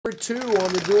Number 2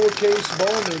 on the dual case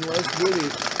Bowman. Let's get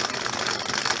it.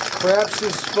 Craps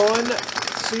is fun.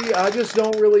 See, I just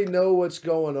don't really know what's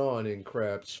going on in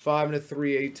craps. 5 and a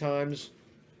 3, 8 times.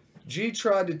 G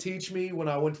tried to teach me when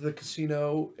I went to the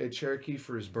casino at Cherokee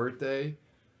for his birthday.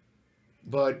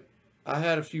 But I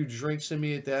had a few drinks in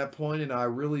me at that point, and I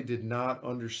really did not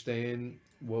understand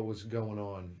what was going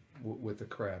on with the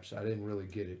craps. I didn't really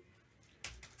get it.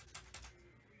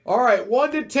 All right,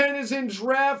 1 to 10 is in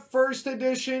draft, first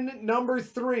edition, number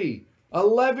 3.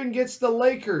 11 gets the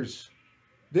Lakers.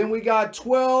 Then we got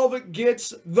 12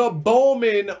 gets the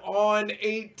Bowman on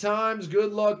 8 times.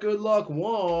 Good luck, good luck.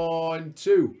 1,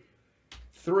 2,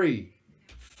 3,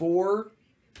 4,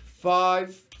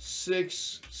 5,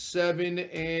 6, 7,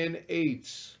 and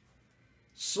 8.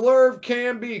 Slurve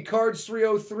Camby, cards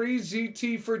 303,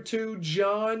 ZT for 2,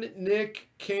 John, Nick,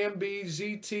 Camby,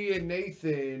 ZT, and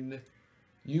Nathan.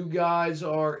 You guys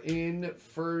are in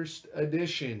first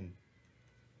edition.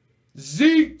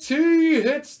 ZT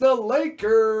hits the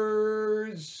Lakers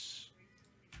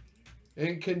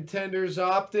in Contenders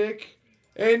Optic.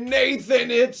 And Nathan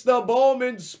hits the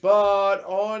Bowman spot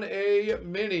on a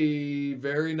mini.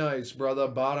 Very nice, brother.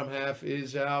 Bottom half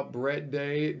is out. Brett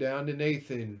Day down to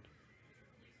Nathan.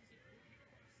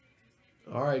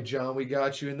 All right, John, we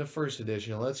got you in the first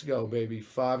edition. Let's go, baby.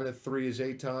 5 and a 3 is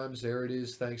 8 times. There it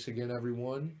is. Thanks again,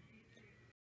 everyone.